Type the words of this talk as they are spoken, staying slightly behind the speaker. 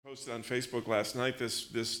Posted on Facebook last night this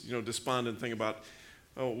despondent thing about,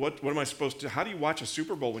 oh, what am I supposed to? How do you watch a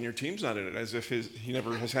Super Bowl when your team's not in it? As if he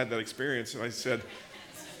never has had that experience. And I said,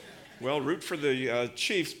 well, root for the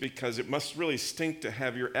Chiefs because it must really stink to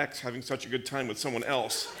have your ex having such a good time with someone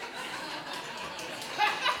else.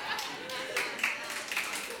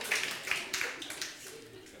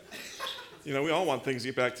 You know, we all want things to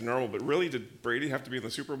get back to normal, but really, did Brady have to be in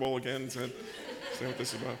the Super Bowl again? Is that what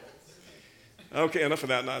this is about? Okay, enough of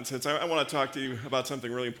that nonsense. I want to talk to you about something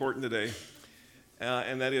really important today,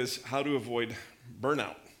 and that is how to avoid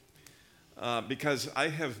burnout. Because I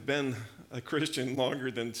have been a Christian longer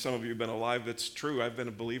than some of you have been alive. That's true. I've been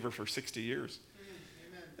a believer for 60 years.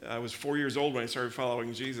 Amen. I was 4 years old when I started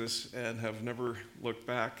following Jesus and have never looked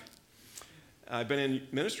back. I've been in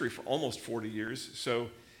ministry for almost 40 years. So,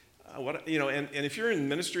 and if you're in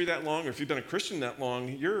ministry that long, or if you've been a Christian that long,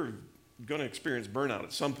 you're going to experience burnout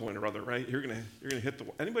at some point or other, right? You're going to hit the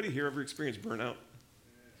wall. Anybody here ever experienced burnout?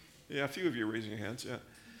 Yeah, a few of you are raising your hands.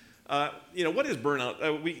 Yeah. What is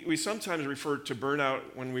burnout? We sometimes refer to burnout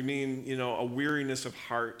when we mean, a weariness of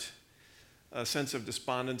heart, a sense of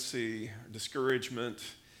despondency, discouragement.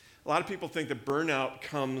 A lot of people think that burnout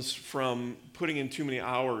comes from putting in too many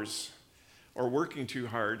hours or working too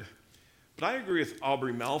hard. But I agree with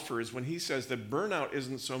Aubrey Malphurs when he says that burnout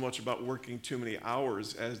isn't so much about working too many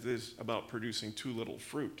hours as it is about producing too little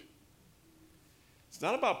fruit. It's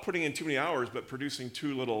not about putting in too many hours, but producing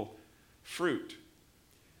too little fruit.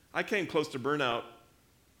 I came close to burnout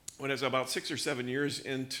when I was about 6 or 7 years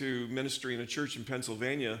into ministry in a church in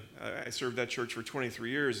Pennsylvania. I served that church for 23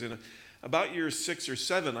 years. And about year 6 or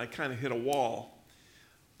 7, I kind of hit a wall.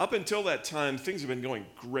 Up until that time, things have been going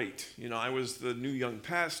great. I was the new young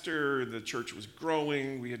pastor. The church was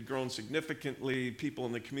growing. We had grown significantly. People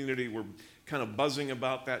in the community were kind of buzzing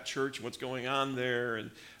about that church, what's going on there. And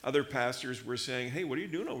other pastors were saying, hey, what are you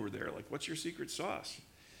doing over there? Like, what's your secret sauce?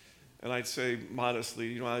 And I'd say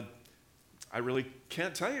modestly, I really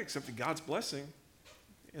can't tell you except that God's blessing.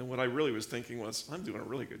 And what I really was thinking was, I'm doing a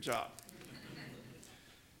really good job.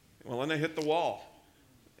 Well, then I hit the wall.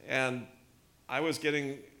 And I was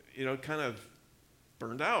getting, kind of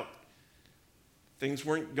burned out. Things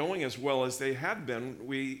weren't going as well as they had been.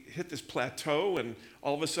 We hit this plateau, and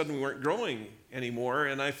all of a sudden we weren't growing anymore.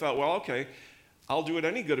 And I thought, well, okay, I'll do what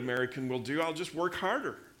any good American will do. I'll just work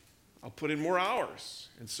harder. I'll put in more hours.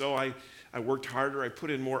 And so I worked harder. I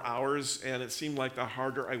put in more hours, and it seemed like the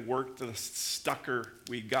harder I worked, the stucker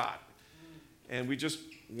we got. And we just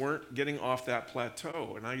weren't getting off that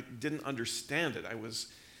plateau, and I didn't understand it. I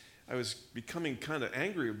was becoming kind of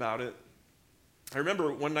angry about it. I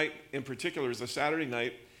remember one night in particular, it was a Saturday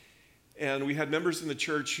night, and we had members in the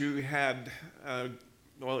church who had,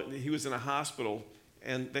 he was in a hospital,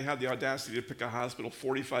 and they had the audacity to pick a hospital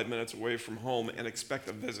 45 minutes away from home and expect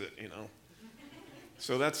a visit,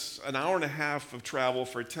 So that's an hour and a half of travel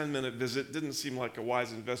for a 10-minute visit. Didn't seem like a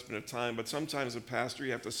wise investment of time, but sometimes as a pastor,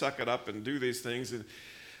 you have to suck it up and do these things. And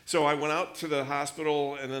so I went out to the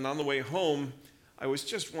hospital, and then on the way home, I was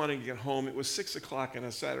just wanting to get home. It was 6 o'clock on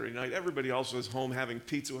a Saturday night. Everybody else was home having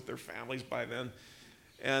pizza with their families by then.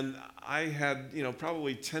 And I had,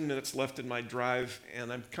 probably 10 minutes left in my drive,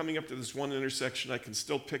 and I'm coming up to this one intersection. I can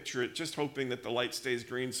still picture it, just hoping that the light stays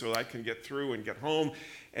green so I can get through and get home.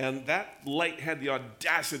 And that light had the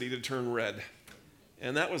audacity to turn red.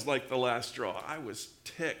 And that was like the last straw. I was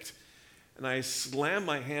ticked. And I slammed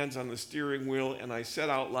my hands on the steering wheel, and I said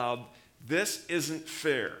out loud, "This isn't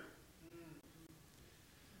fair."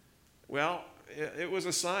 Well, it was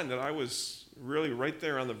a sign that I was really right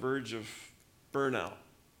there on the verge of burnout.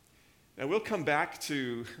 Now, we'll come back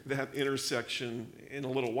to that intersection in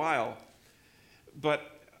a little while,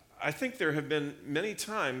 but I think there have been many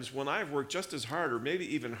times when I've worked just as hard or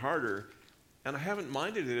maybe even harder, and I haven't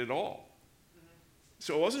minded it at all.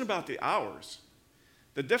 So it wasn't about the hours.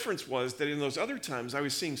 The difference was that in those other times I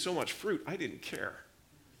was seeing so much fruit, I didn't care.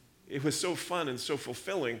 It was so fun and so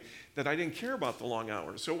fulfilling that I didn't care about the long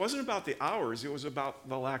hours. So it wasn't about the hours, it was about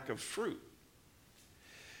the lack of fruit.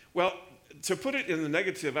 Well, to put it in the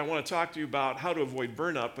negative, I want to talk to you about how to avoid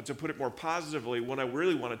burnout, but to put it more positively, what I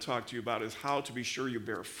really want to talk to you about is how to be sure you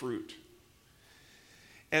bear fruit.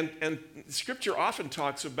 And Scripture often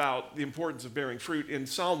talks about the importance of bearing fruit. In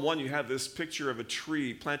Psalm 1, you have this picture of a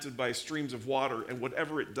tree planted by streams of water, and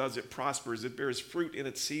whatever it does, it prospers. It bears fruit in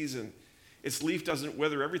its season. Its leaf doesn't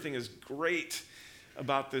wither. Everything is great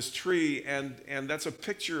about this tree, and that's a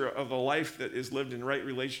picture of a life that is lived in right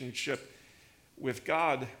relationship with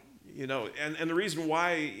God. And the reason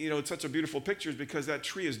why, it's such a beautiful picture is because that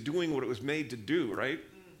tree is doing what it was made to do, right?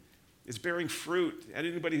 It's bearing fruit, and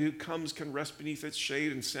anybody who comes can rest beneath its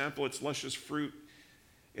shade and sample its luscious fruit.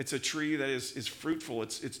 It's a tree that is fruitful.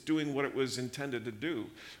 It's doing what it was intended to do.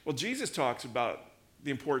 Well, Jesus talks about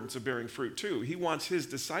the importance of bearing fruit too. He wants his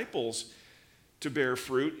disciples to bear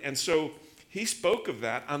fruit. And so he spoke of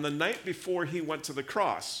that on the night before he went to the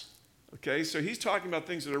cross. Okay, so he's talking about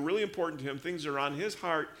things that are really important to him, things that are on his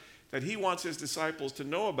heart that he wants his disciples to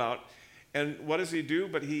know about. And what does he do?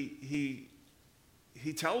 But he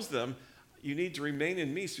tells them, you need to remain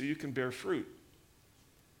in me so you can bear fruit.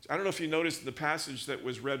 I don't know if you noticed the passage that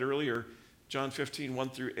was read earlier, John 15, 1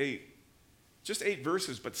 through 8. Just 8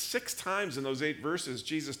 verses, but 6 times in those 8 verses,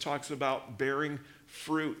 Jesus talks about bearing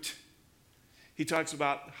fruit. He talks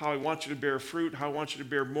about how I want you to bear fruit, how I want you to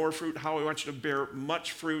bear more fruit, how I want you to bear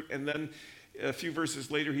much fruit. And then a few verses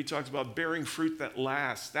later, he talks about bearing fruit that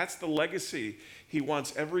lasts. That's the legacy he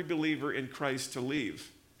wants every believer in Christ to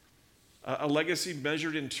leave. A legacy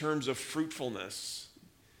measured in terms of fruitfulness.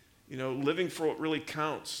 You know, living for what really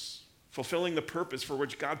counts, fulfilling the purpose for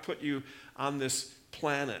which God put you on this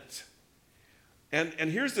planet. And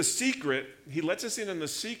here's the secret. He lets us in on the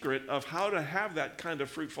secret of how to have that kind of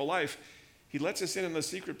fruitful life. He lets us in on the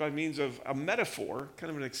secret by means of a metaphor, kind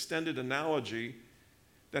of an extended analogy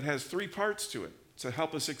that has 3 parts to it to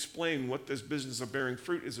help us explain what this business of bearing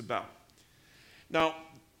fruit is about. Now,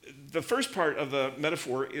 the first part of the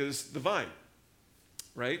metaphor is the vine,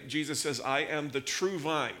 right? Jesus says, I am the true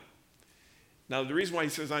vine. Now, the reason why he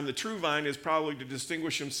says I'm the true vine is probably to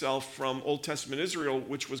distinguish himself from Old Testament Israel,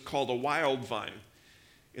 which was called a wild vine.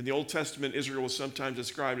 In the Old Testament, Israel was sometimes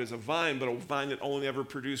described as a vine, but a vine that only ever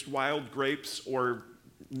produced wild grapes or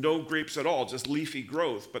no grapes at all, just leafy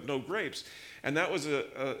growth, but no grapes. And that was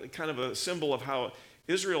a kind of a symbol of how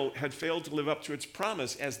Israel had failed to live up to its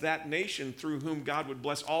promise as that nation through whom God would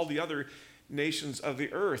bless all the other nations of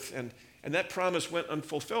the earth. And that promise went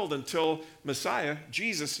unfulfilled until Messiah,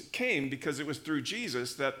 Jesus, came, because it was through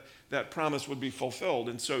Jesus that that promise would be fulfilled.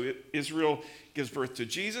 And so Israel gives birth to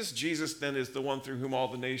Jesus. Jesus then is the one through whom all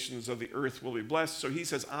the nations of the earth will be blessed. So he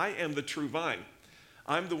says, I am the true vine.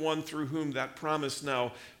 I'm the one through whom that promise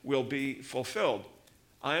now will be fulfilled.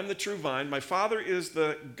 I am the true vine. My Father is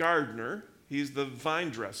the gardener. He's the vine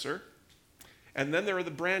dresser. And then there are the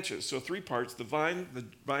branches. So 3 parts, the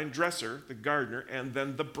vine dresser, the gardener, and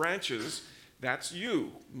then the branches. That's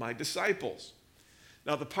you, my disciples.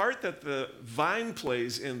 Now, the part that the vine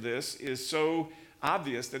plays in this is so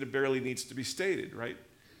obvious that it barely needs to be stated, right?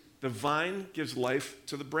 The vine gives life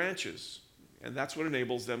to the branches, and that's what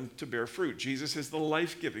enables them to bear fruit. Jesus is the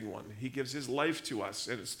life-giving one. He gives his life to us,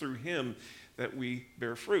 and it's through him that we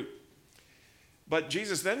bear fruit. But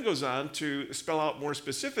Jesus then goes on to spell out more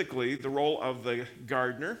specifically the role of the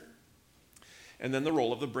gardener and then the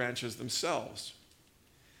role of the branches themselves.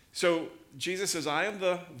 So Jesus says, I am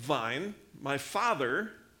the vine. My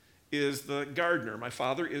Father is the gardener. My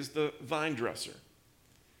Father is the vine dresser.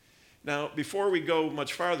 Now, before we go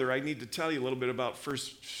much farther, I need to tell you a little bit about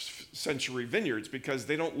first century vineyards, because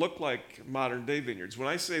they don't look like modern day vineyards. When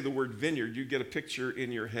I say the word vineyard, you get a picture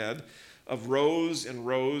in your head of rows and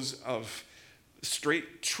rows of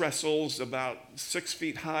straight trestles about 6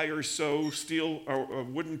 feet high or so, steel or a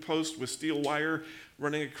wooden post with steel wire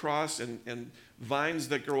running across, and vines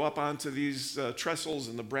that grow up onto these trestles,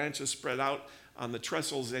 and the branches spread out on the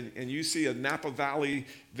trestles. And you see a Napa Valley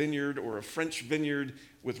vineyard or a French vineyard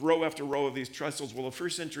with row after row of these trestles. Well, a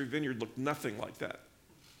first century vineyard looked nothing like that.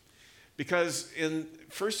 Because in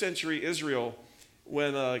first century Israel,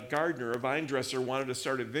 when a gardener, a vine dresser, wanted to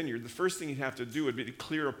start a vineyard, the first thing he'd have to do would be to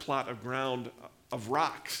clear a plot of ground of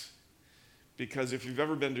rocks. Because if you've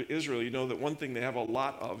ever been to Israel, you know that one thing they have a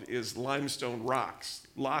lot of is limestone rocks.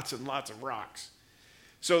 Lots and lots of rocks.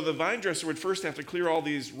 So the vine dresser would first have to clear all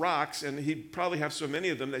these rocks, and he'd probably have so many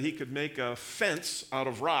of them that he could make a fence out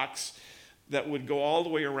of rocks that would go all the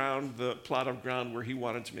way around the plot of ground where he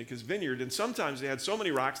wanted to make his vineyard. And sometimes they had so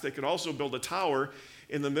many rocks, they could also build a tower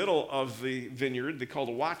in the middle of the vineyard. They called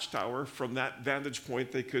a watchtower. From that vantage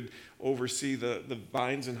point, they could oversee the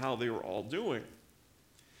vines and how they were all doing.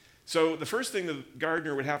 So the first thing the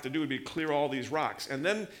gardener would have to do would be clear all these rocks. And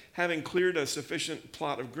then, having cleared a sufficient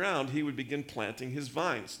plot of ground, he would begin planting his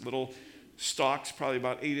vines, little stalks probably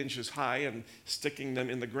about 8 inches high, and sticking them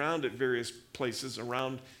in the ground at various places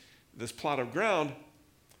around this plot of ground.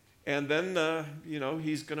 And then,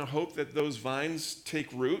 he's going to hope that those vines take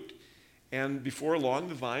root, and before long,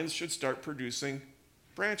 the vines should start producing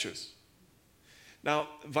branches. Now,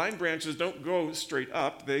 vine branches don't grow straight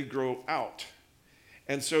up, they grow out.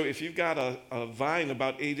 And so if you've got a vine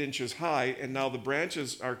about 8 inches high, and now the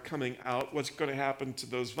branches are coming out, what's going to happen to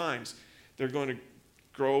those vines? They're going to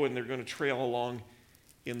grow and they're going to trail along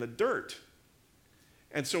in the dirt.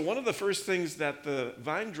 And so one of the first things that the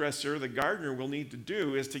vine dresser, the gardener, will need to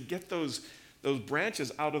do is to get those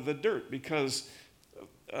branches out of the dirt, because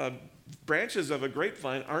branches of a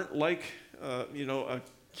grapevine aren't like a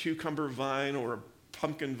cucumber vine or a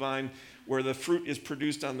pumpkin vine where the fruit is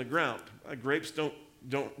produced on the ground. Grapes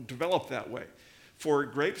don't develop that way. For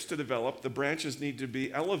grapes to develop, the branches need to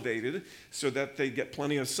be elevated so that they get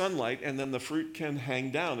plenty of sunlight, and then the fruit can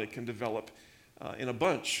hang down. It can develop in a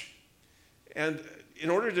bunch. And in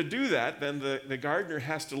order to do that, then the gardener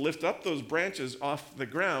has to lift up those branches off the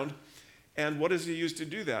ground. And what does he use to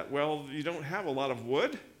do that? Well, you don't have a lot of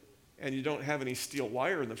wood, and you don't have any steel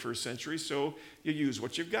wire in the first century, so you use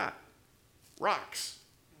what you've got. Rocks.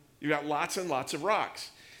 You've got lots and lots of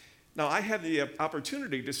rocks. Now, I had the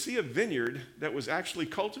opportunity to see a vineyard that was actually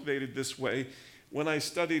cultivated this way when I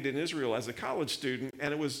studied in Israel as a college student,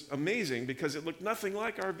 and it was amazing because it looked nothing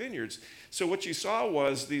like our vineyards. So what you saw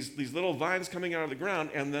was these little vines coming out of the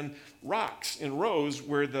ground, and then rocks in rows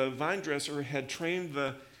where the vine dresser had trained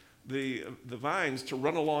the vines to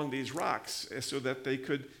run along these rocks so that they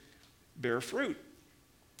could bear fruit.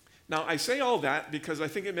 Now, I say all that because I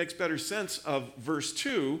think it makes better sense of verse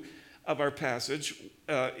 2 of our passage,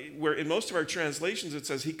 where in most of our translations it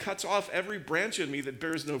says, he cuts off every branch in me that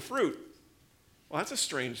bears no fruit. Well, that's a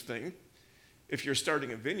strange thing if you're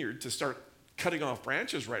starting a vineyard to start cutting off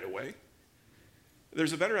branches right away.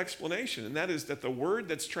 There's a better explanation, and that is that the word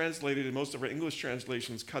that's translated in most of our English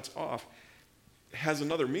translations, cuts off, has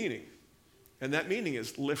another meaning, and that meaning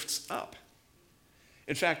is lifts up.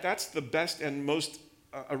 In fact, that's the best and most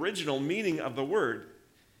original meaning of the word.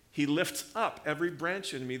 He lifts up every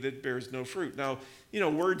branch in me that bears no fruit. Now,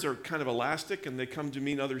 words are kind of elastic, and they come to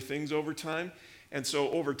mean other things over time. And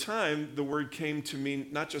so over time, the word came to mean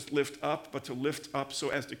not just lift up, but to lift up so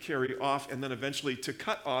as to carry off, and then eventually to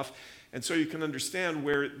cut off. And so you can understand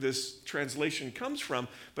where this translation comes from.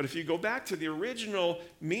 But if you go back to the original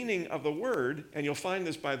meaning of the word, and you'll find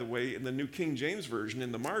this, by the way, in the New King James Version,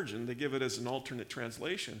 in the margin, they give it as an alternate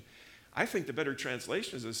translation. I think the better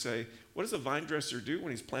translation is to say, what does a vine dresser do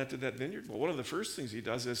when he's planted that vineyard? Well, one of the first things he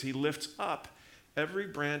does is he lifts up every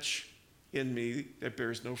branch in me that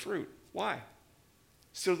bears no fruit. Why?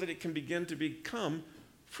 So that it can begin to become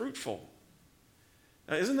fruitful.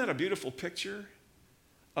 Now, isn't that a beautiful picture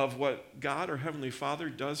of what God, our Heavenly Father,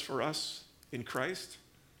 does for us in Christ?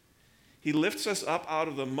 He lifts us up out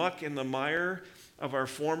of the muck and the mire of our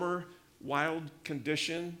former wild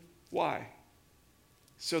condition. Why?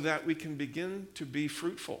 So that we can begin to be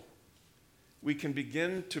fruitful. We can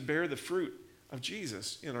begin to bear the fruit of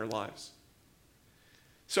Jesus in our lives.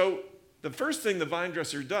 So the first thing the vine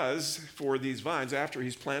dresser does for these vines after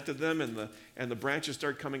he's planted them and the branches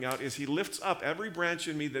start coming out is he lifts up every branch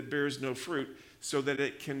in me that bears no fruit so that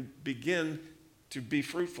it can begin to be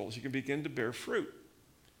fruitful. So you can begin to bear fruit.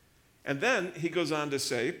 And then he goes on to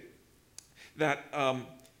say that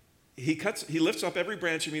he lifts up every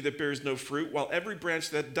branch in me that bears no fruit, while every branch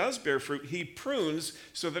that does bear fruit, he prunes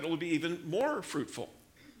so that it will be even more fruitful.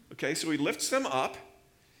 Okay, so he lifts them up,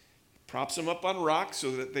 props them up on rocks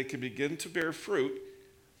so that they can begin to bear fruit.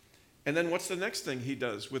 And then what's the next thing he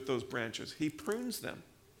does with those branches? He prunes them.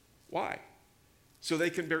 Why? So they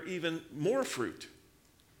can bear even more fruit.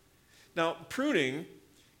 Now, pruning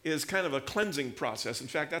is kind of a cleansing process. In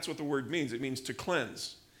fact, that's what the word means. It means to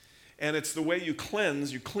cleanse. And it's the way you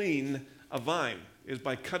cleanse, you clean a vine, is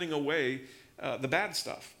by cutting away the bad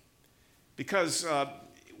stuff. Because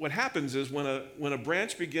what happens is when a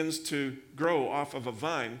branch begins to grow off of a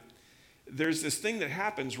vine, there's this thing that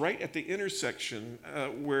happens right at the intersection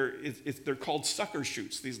where they're called sucker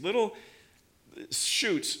shoots. These little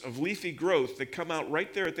shoots of leafy growth that come out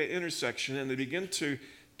right there at the intersection, and they begin to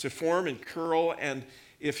form and curl. And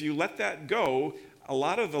if you let that go, a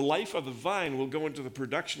lot of the life of the vine will go into the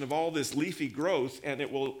production of all this leafy growth, and it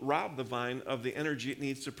will rob the vine of the energy it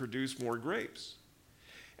needs to produce more grapes.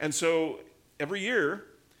 And so every year,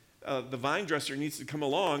 the vine dresser needs to come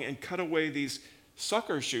along and cut away these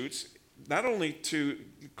sucker shoots, not only to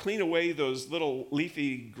clean away those little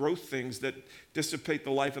leafy growth things that dissipate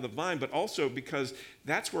the life of the vine, but also because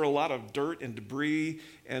that's where a lot of dirt and debris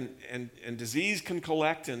and disease can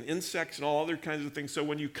collect, and insects and all other kinds of things. So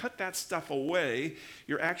when you cut that stuff away,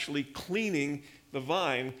 you're actually cleaning the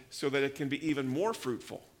vine so that it can be even more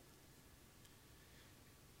fruitful.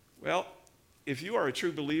 Well, if you are a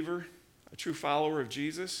true believer, a true follower of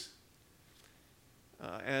Jesus,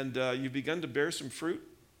 and you've begun to bear some fruit,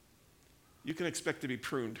 you can expect to be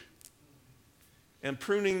pruned. And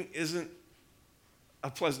pruning isn't a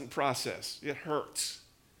pleasant process. It hurts.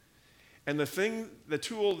 And the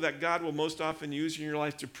tool that God will most often use in your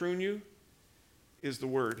life to prune you is the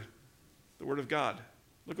Word of God.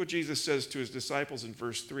 Look what Jesus says to his disciples in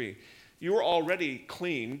verse 3. You are already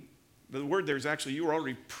clean. The word there is actually you are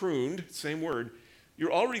already pruned, same word.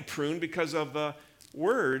 You're already pruned because of the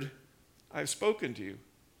word I've spoken to you.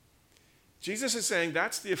 Jesus is saying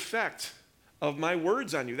that's the effect of my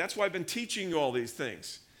words on you. That's why I've been teaching you all these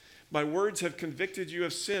things. My words have convicted you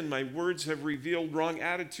of sin. My words have revealed wrong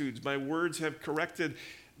attitudes. My words have corrected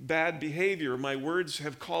bad behavior. My words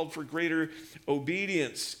have called for greater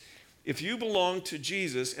obedience. If you belong to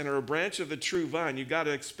Jesus and are a branch of the true vine, you've got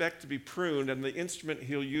to expect to be pruned, and the instrument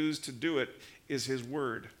he'll use to do it is his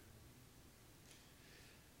word.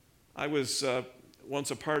 I was once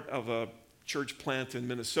a part of a church plant in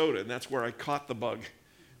Minnesota, and that's where I caught the bug.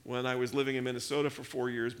 When I was living in Minnesota for 4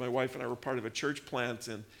 years, my wife and I were part of a church plant,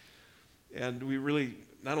 and we really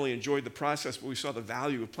not only enjoyed the process, but we saw the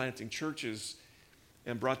value of planting churches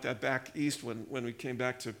and brought that back east when we came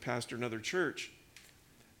back to pastor another church.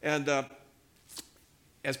 And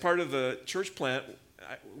as part of the church plant,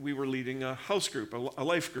 we were leading a house group, a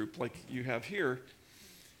life group like you have here.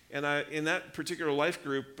 And in that particular life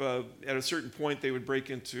group, at a certain point, they would break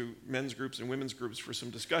into men's groups and women's groups for some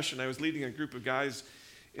discussion. I was leading a group of guys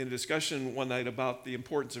in a discussion one night about the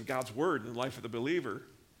importance of God's word in the life of the believer.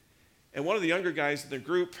 And one of the younger guys in the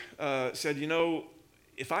group said, you know,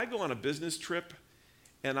 if I go on a business trip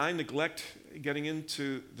and I neglect getting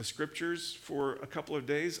into the scriptures for a couple of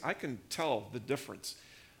days, I can tell the difference.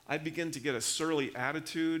 I begin to get a surly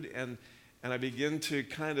attitude, and I begin to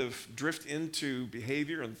kind of drift into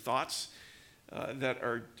behavior and thoughts that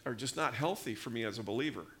are just not healthy for me as a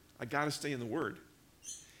believer. I got to stay in the Word.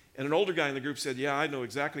 And an older guy in the group said, yeah, I know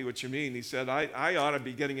exactly what you mean. He said, I ought to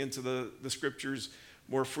be getting into the scriptures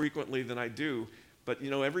more frequently than I do. But,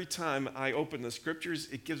 you know, every time I open the scriptures,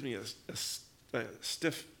 it gives me a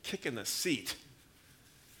stiff kick in the seat.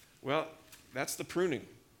 Well, that's the pruning,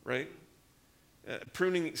 right?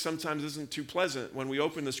 Pruning sometimes isn't too pleasant. When we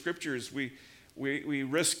open the scriptures, we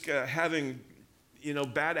risk having, you know,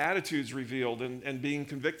 bad attitudes revealed and being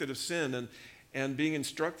convicted of sin and being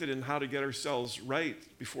instructed in how to get ourselves right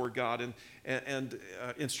before God and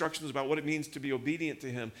instructions about what it means to be obedient to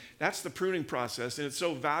him. That's the pruning process, and it's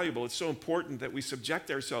so valuable. It's so important that we subject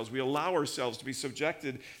ourselves. We allow ourselves to be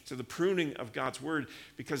subjected to the pruning of God's word,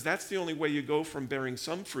 because that's the only way you go from bearing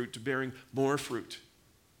some fruit to bearing more fruit.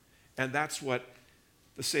 And that's what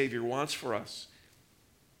the Savior wants for us.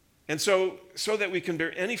 And so that we can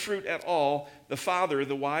bear any fruit at all, the Father,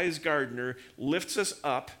 the wise gardener, lifts us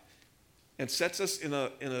up and sets us in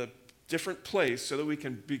a different place so that we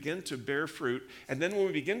can begin to bear fruit. And then when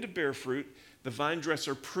we begin to bear fruit, the vine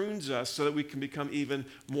dresser prunes us so that we can become even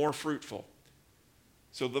more fruitful.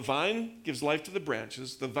 So the vine gives life to the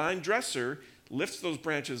branches. The vine dresser lifts those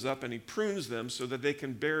branches up and he prunes them so that they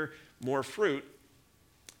can bear more fruit.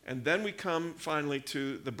 And then we come finally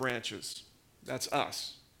to the branches. That's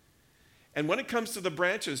us. And when it comes to the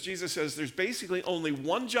branches, Jesus says there's basically only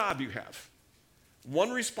one job you have, one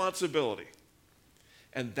responsibility,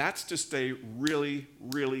 and that's to stay really,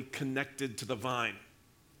 really connected to the vine.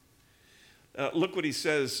 Look what he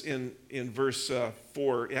says in verse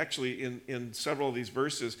 4, actually in several of these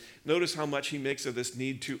verses. Notice how much he makes of this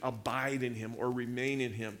need to abide in him or remain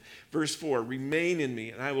in him. Verse 4, remain in me,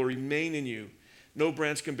 and I will remain in you. No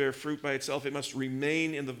branch can bear fruit by itself. It must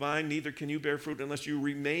remain in the vine. Neither can you bear fruit unless you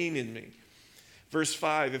remain in me. Verse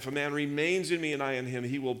 5, if a man remains in me and I in him,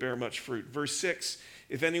 he will bear much fruit. Verse 6,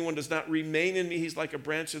 if anyone does not remain in me, he's like a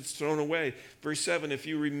branch that's thrown away. Verse 7, if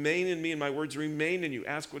you remain in me and my words remain in you,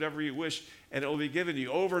 ask whatever you wish and it will be given to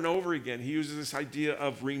you. Over and over again, he uses this idea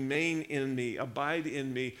of remain in me, abide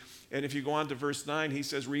in me. And if you go on to verse 9, he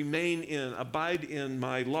says, remain in, abide in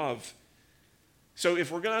my love. So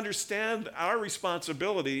if we're going to understand our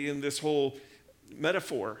responsibility in this whole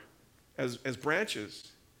metaphor as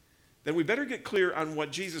branches, then we better get clear on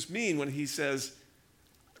what Jesus means when he says,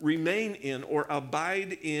 remain in or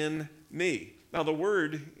abide in me. Now, the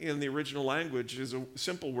word in the original language is a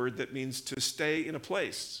simple word that means to stay in a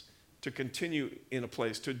place, to continue in a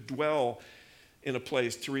place, to dwell in a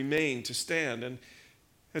place, to remain, to stand.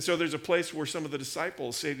 And so there's a place where some of the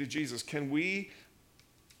disciples say to Jesus, can we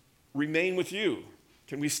remain with you?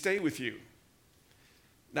 Can we stay with you?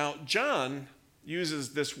 Now, John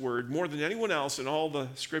uses this word more than anyone else in all the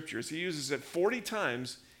scriptures. He uses it 40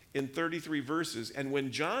 times in 33 verses. And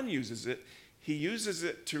when John uses it, he uses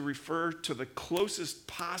it to refer to the closest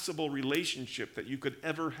possible relationship that you could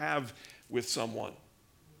ever have with someone.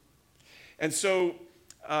 And so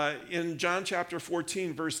in John chapter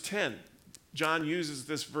 14, verse 10, John uses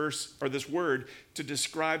this verse or this word to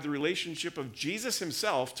describe the relationship of Jesus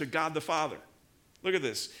himself to God the Father. Look at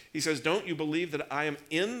this. He says, don't you believe that I am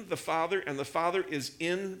in the Father and the Father is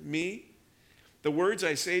in me? The words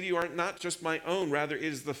I say to you are not just my own. Rather, it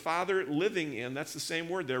is the Father living in, that's the same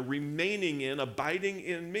word there, remaining in, abiding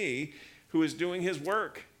in me, who is doing his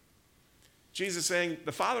work. Jesus saying,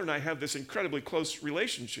 the Father and I have this incredibly close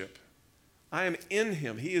relationship. I am in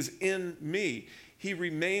him. He is in me. He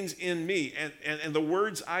remains in me. And the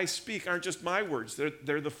words I speak aren't just my words.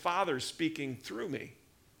 They're the Father speaking through me.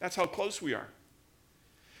 That's how close we are.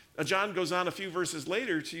 Now, John goes on a few verses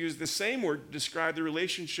later to use the same word to describe the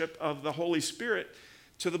relationship of the Holy Spirit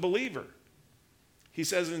to the believer. He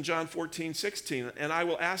says in John 14:16, and I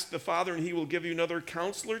will ask the Father, and he will give you another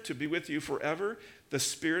counselor to be with you forever, the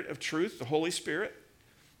Spirit of truth, the Holy Spirit.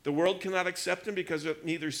 The world cannot accept him because it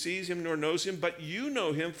neither sees him nor knows him, but you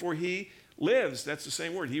know him, for he lives. That's the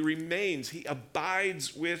same word. He remains. He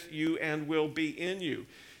abides with you and will be in you.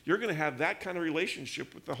 You're going to have that kind of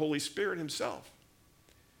relationship with the Holy Spirit himself.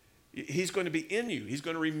 He's going to be in you. He's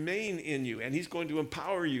going to remain in you, and he's going to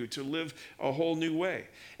empower you to live a whole new way.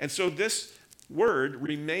 And so this word,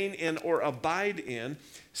 remain in or abide in,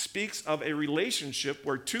 speaks of a relationship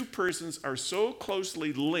where two persons are so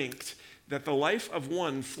closely linked that the life of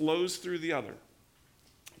one flows through the other.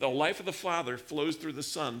 The life of the Father flows through the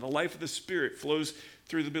Son. The life of the Spirit flows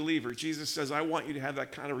through the believer. Jesus says, I want you to have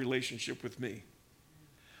that kind of relationship with me.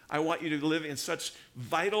 I want you to live in such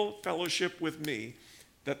vital fellowship with me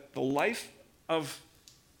that the life of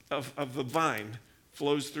the vine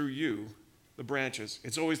flows through you, the branches.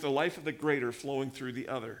 It's always the life of the greater flowing through the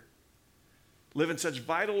other. Live in such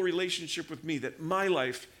vital relationship with me that my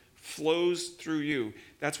life flows through you.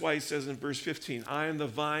 That's why he says in verse 15, I am the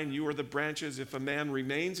vine, you are the branches. If a man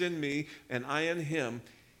remains in me and I in him,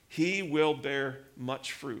 he will bear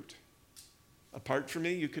much fruit. Apart from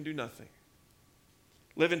me, you can do nothing.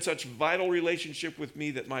 Live in such vital relationship with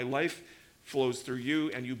me that my life flows through you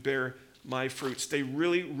and you bear my fruit. Stay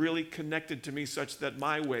really, really connected to me such that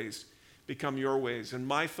my ways become your ways and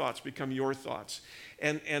my thoughts become your thoughts.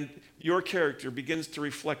 And your character begins to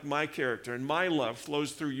reflect my character and my love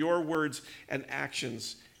flows through your words and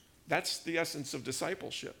actions. That's the essence of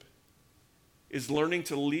discipleship, is learning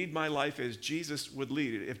to lead my life as Jesus would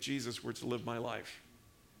lead it if Jesus were to live my life.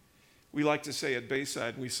 We like to say at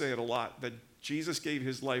Bayside, and we say it a lot, that Jesus gave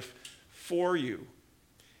his life for you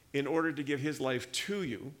in order to give his life to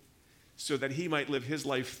you so that he might live his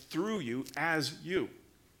life through you as you.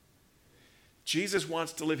 Jesus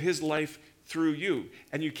wants to live his life through you,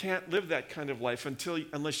 and you can't live that kind of life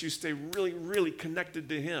unless you stay really, really connected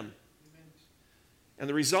to him. Amen. And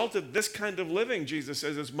the result of this kind of living, Jesus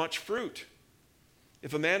says, is much fruit.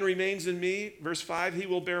 If a man remains in me, verse 5, he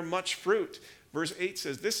will bear much fruit. Verse 8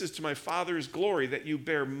 says, this is to my Father's glory that you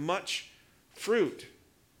bear much fruit.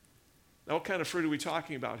 Now, what kind of fruit are we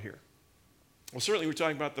talking about here? Well, certainly we're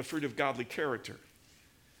talking about the fruit of godly character.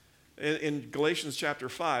 In Galatians chapter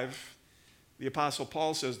 5, the Apostle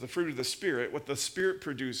Paul says the fruit of the Spirit, what the Spirit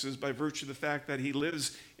produces by virtue of the fact that he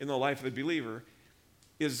lives in the life of the believer,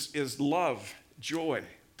 is love, joy,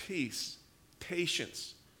 peace,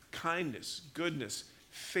 patience, kindness, goodness,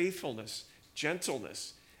 faithfulness,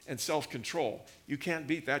 gentleness, and self-control. You can't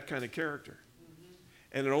beat that kind of character.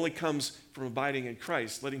 And it only comes from abiding in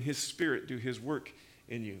Christ, letting his Spirit do his work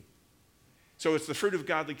in you. So it's the fruit of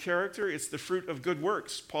godly character. It's the fruit of good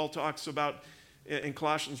works. Paul talks about in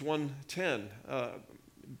Colossians 1:10,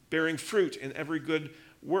 bearing fruit in every good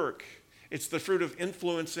work. It's the fruit of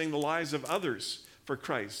influencing the lives of others for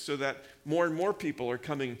Christ so that more and more people are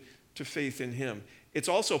coming to faith in him. It's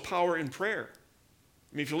also power in prayer.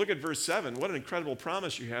 I mean, if you look at verse 7, what an incredible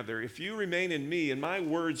promise you have there. If you remain in me and my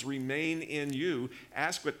words remain in you,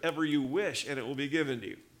 ask whatever you wish and it will be given to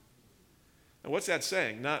you. Now, what's that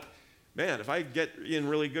saying? Not, man, if I get in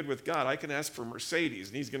really good with God, I can ask for Mercedes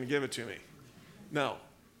and he's going to give it to me. No.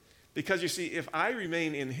 Because you see, if I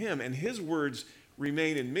remain in him and his words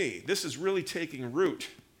remain in me, this is really taking root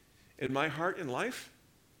in my heart and life.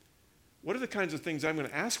 What are the kinds of things I'm going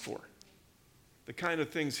to ask for? The kind of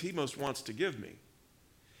things he most wants to give me.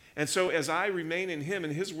 And so as I remain in him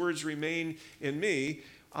and his words remain in me,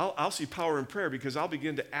 I'll see power in prayer because I'll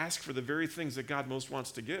begin to ask for the very things that God most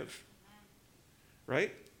wants to give.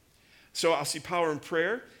 Right? So I'll see power in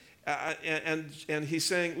prayer. And he's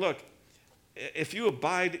saying, look, if you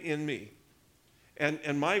abide in me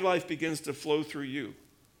and my life begins to flow through you,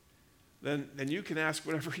 then you can ask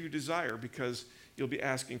whatever you desire because you'll be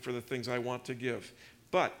asking for the things I want to give.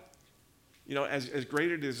 But you know, as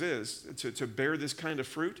great it is to bear this kind of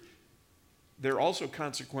fruit, there are also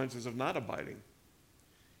consequences of not abiding.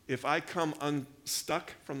 If I come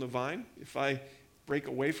unstuck from the vine, if I break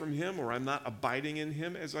away from him or I'm not abiding in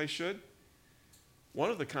him as I should, one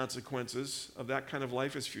of the consequences of that kind of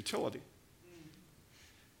life is futility.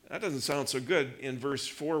 That doesn't sound so good in verse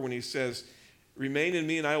 4 when he says, remain in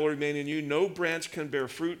me and I will remain in you. No branch can bear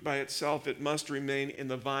fruit by itself. It must remain in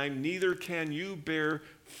the vine. Neither can you bear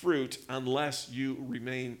fruit unless you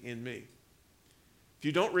remain in me. If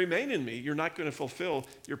you don't remain in me, you're not going to fulfill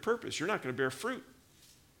your purpose. You're not going to bear fruit.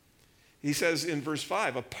 He says in verse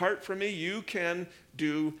 5, apart from me, you can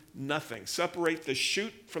do nothing. Separate the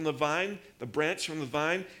shoot from the vine, the branch from the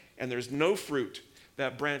vine, and there's no fruit.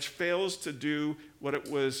 That branch fails to do what it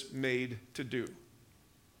was made to do.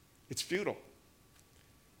 It's futile.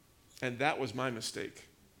 And that was my mistake.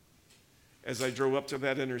 As I drove up to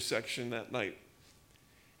that intersection that night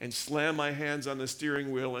and slammed my hands on the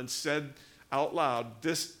steering wheel and said out loud,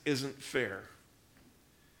 this isn't fair.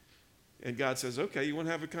 And God says, okay, you want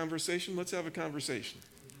to have a conversation? Let's have a conversation.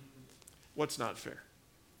 What's not fair?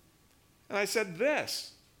 And I said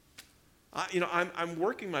this. I'm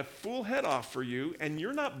working my full head off for you, and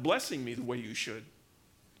you're not blessing me the way you should.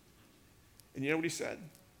 And you know what he said?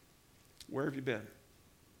 Where have you been?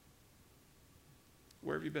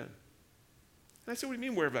 Where have you been? And I said, what do you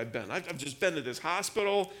mean, where have I been? I've just been to this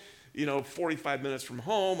hospital, 45 minutes from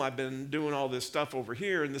home. I've been doing all this stuff over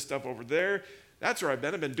here and this stuff over there. That's where I've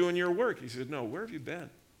been. I've been doing your work. He said, no, where have you been?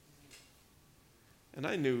 And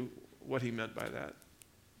I knew what he meant by that.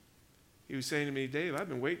 He was saying to me, Dave, I've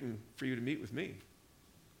been waiting for you to meet with me.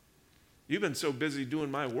 You've been so busy doing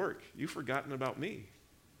my work, you've forgotten about me.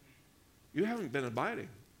 You haven't been abiding.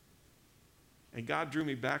 And God drew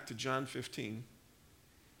me back to John 15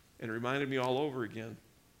 and reminded me all over again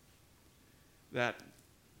that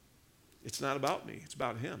it's not about me, it's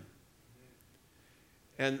about him.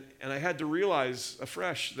 And I had to realize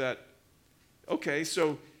afresh that, okay,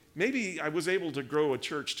 so maybe I was able to grow a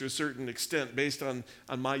church to a certain extent based on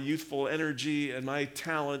my youthful energy and my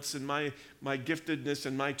talents and my giftedness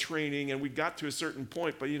and my training, and we got to a certain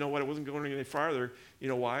point, but you know what? I wasn't going any farther. You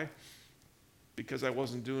know why? Because I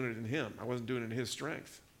wasn't doing it in him. I wasn't doing it in his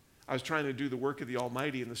strength. I was trying to do the work of the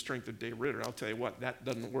Almighty in the strength of Dave Ritter. I'll tell you what, that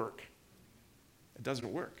doesn't work. It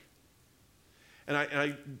doesn't work. And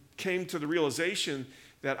I came to the realization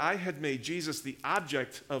that I had made Jesus the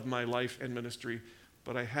object of my life and ministry,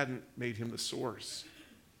 but I hadn't made him the source.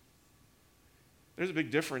 There's a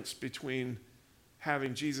big difference between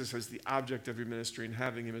having Jesus as the object of your ministry and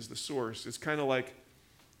having him as the source. It's kind of like,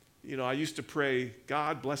 I used to pray,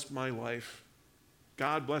 God bless my life.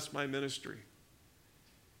 God bless my ministry.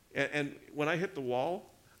 And when I hit the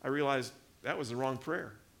wall, I realized that was the wrong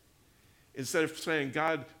prayer. Instead of saying,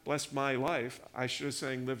 God bless my life, I should have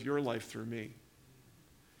saying, live your life through me.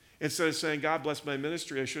 Instead of saying, God bless my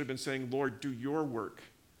ministry, I should have been saying, Lord, do your work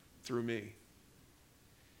through me.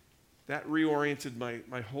 That reoriented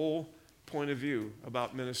my whole point of view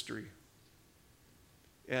about ministry.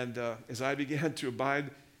 And as I began to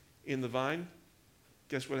abide in the vine,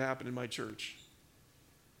 guess what happened in my church?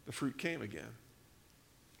 The fruit came again.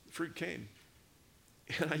 The fruit came.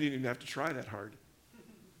 And I didn't even have to try that hard.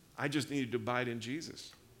 I just needed to abide in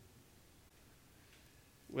Jesus.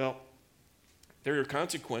 Well, there are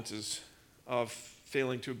consequences of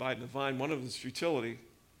failing to abide in the vine. One of them is futility.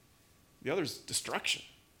 The other is destruction.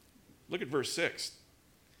 Look at verse 6.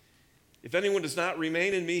 If anyone does not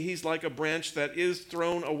remain in me, he's like a branch that is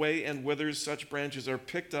thrown away and withers. Such branches are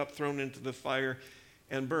picked up, thrown into the fire,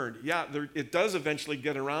 and burned. Yeah, it does eventually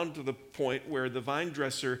get around to the point where the vine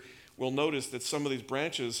dresser will notice that some of these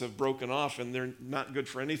branches have broken off and they're not good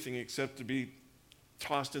for anything except to be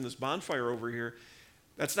tossed in this bonfire over here.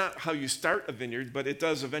 That's not how you start a vineyard, but it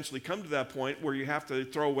does eventually come to that point where you have to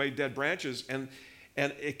throw away dead branches, and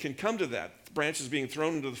it can come to that, branches being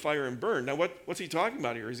thrown into the fire and burned. Now, what's he talking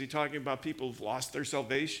about here? Is he talking about people who've lost their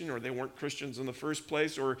salvation, or they weren't Christians in the first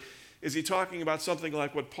place, or is he talking about something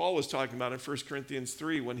like what Paul was talking about in 1 Corinthians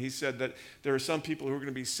 3 when he said that there are some people who are going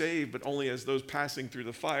to be saved, but only as those passing through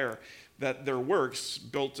the fire, that their works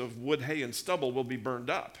built of wood, hay, and stubble will be burned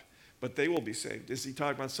up, but they will be saved? Is he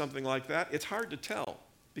talking about something like that? It's hard to tell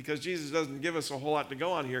because Jesus doesn't give us a whole lot to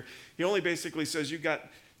go on here. He only basically says you've got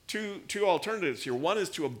two alternatives here. One is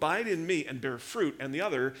to abide in me and bear fruit, and the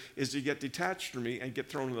other is to get detached from me and get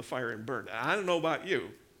thrown in the fire and burned. I don't know about you,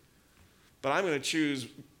 but I'm going to choose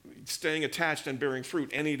staying attached and bearing fruit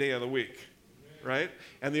any day of the week, right?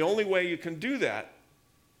 And the only way you can do that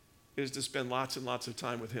is to spend lots and lots of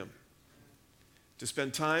time with him, to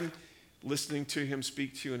spend time listening to him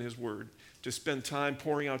speak to you in his word, to spend time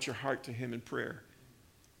pouring out your heart to him in prayer,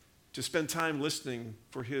 to spend time listening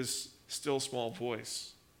for his still small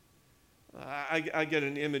voice. I get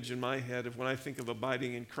an image in my head of when I think of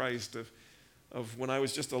abiding in Christ, of of when I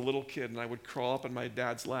was just a little kid and I would crawl up in my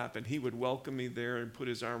dad's lap and he would welcome me there and put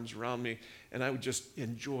his arms around me, and I would just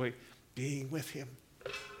enjoy being with him,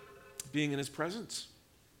 being in his presence.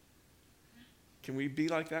 Can we be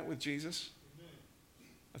like that with Jesus?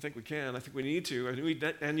 I think we can. I think we need to.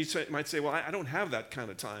 And you might say, well, I don't have that kind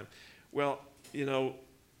of time. Well,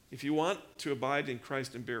 if you want to abide in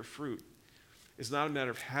Christ and bear fruit, it's not a matter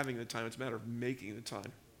of having the time, it's a matter of making the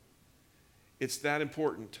time. It's that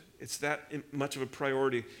important. It's that much of a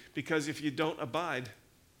priority, because if you don't abide,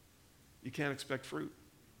 you can't expect fruit.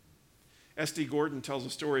 S.D. Gordon tells a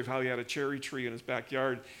story of how he had a cherry tree in his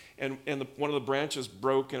backyard, and one of the branches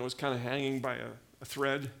broke and it was kind of hanging by a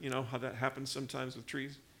thread, how that happens sometimes with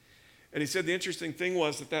trees. And he said the interesting thing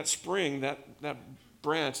was that spring, that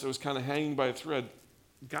branch that was kind of hanging by a thread,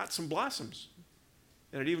 got some blossoms.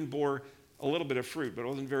 And it even bore a little bit of fruit, but it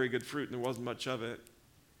wasn't very good fruit and there wasn't much of it.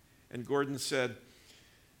 And Gordon said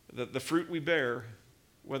that the fruit we bear,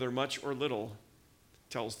 whether much or little,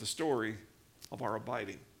 tells the story of our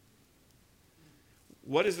abiding.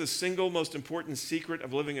 What is the single most important secret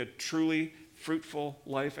of living a truly fruitful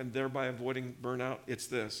life and thereby avoiding burnout? It's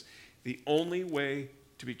this: the only way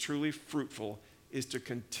to be truly fruitful is to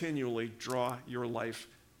continually draw your life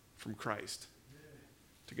from Christ.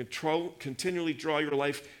 To continually draw your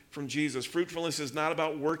life from Jesus. Fruitfulness is not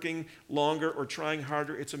about working longer or trying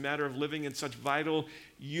harder. It's a matter of living in such vital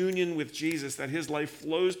union with Jesus that his life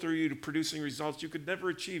flows through you to producing results you could never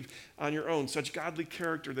achieve on your own. Such godly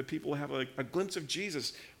character that people have a glimpse of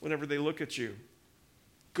Jesus whenever they look at you.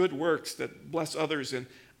 Good works that bless others and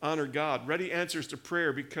honor God. Ready answers to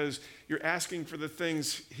prayer because you're asking for the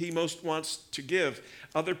things he most wants to give.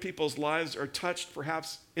 Other people's lives are touched,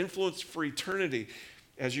 perhaps influenced for eternity,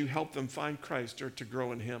 as you help them find Christ or to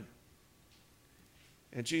grow in him.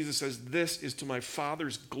 And Jesus says, this is to my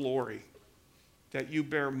Father's glory, that you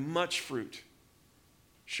bear much fruit,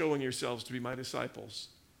 showing yourselves to be my disciples.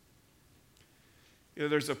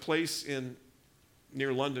 There's a place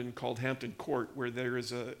near London called Hampton Court where there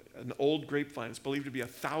is an old grapevine. It's believed to be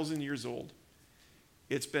 1,000 years old.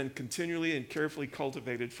 It's been continually and carefully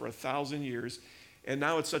cultivated for 1,000 years, and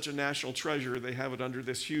now it's such a national treasure, they have it under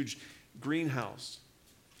this huge greenhouse.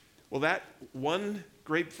 Well, that one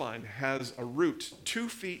grapevine has a root 2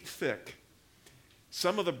 feet thick.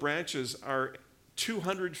 Some of the branches are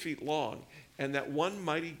 200 feet long, and that one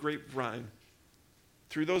mighty grapevine,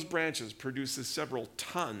 through those branches, produces several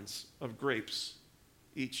tons of grapes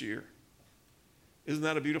each year. Isn't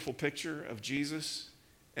that a beautiful picture of Jesus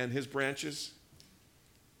and his branches?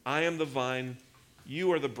 I am the vine, you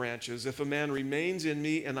are the branches. If a man remains in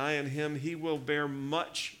me and I in him, he will bear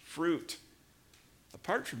much fruit.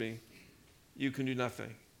 Apart from me, you can do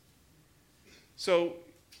nothing. So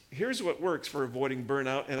here's what works for avoiding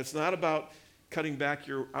burnout, and it's not about cutting back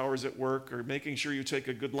your hours at work or making sure you take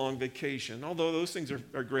a good long vacation, although those things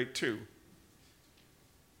are great too.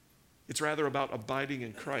 It's rather about abiding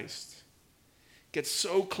in Christ. Get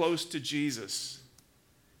so close to Jesus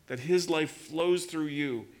that his life flows through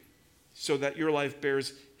you so that your life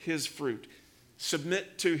bears his fruit.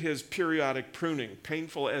 Submit to his periodic pruning,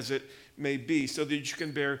 painful as it may be, so that you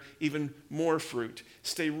can bear even more fruit.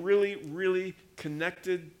 Stay really, really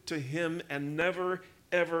connected to him and never,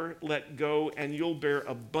 ever let go, and you'll bear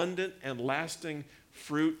abundant and lasting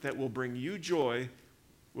fruit that will bring you joy,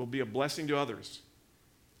 will be a blessing to others,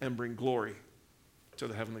 and bring glory to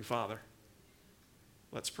the Heavenly Father.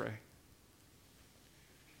 Let's pray.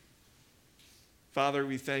 Father,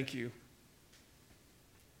 we thank you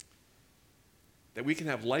that we can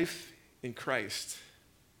have life in Christ,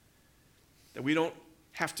 that we don't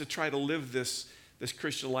have to try to live this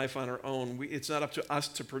Christian life on our own. It's not up to us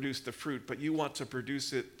to produce the fruit, but you want to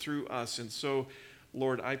produce it through us. And so,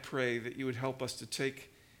 Lord, I pray that you would help us to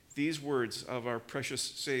take these words of our precious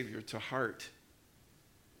Savior to heart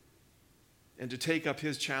and to take up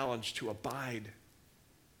his challenge to abide,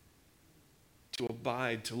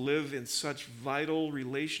 to live in such vital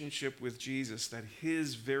relationship with Jesus that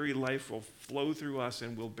his very life will flow through us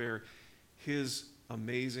and will bear his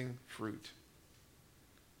amazing fruit.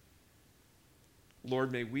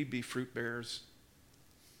 Lord, may we be fruit bearers.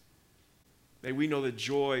 May we know the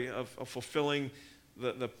joy of fulfilling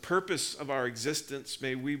the purpose of our existence.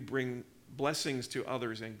 May we bring blessings to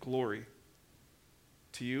others and glory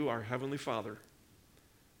to you, our Heavenly Father,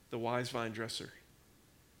 the wise vine dresser.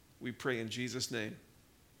 We pray in Jesus' name.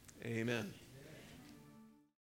 Amen.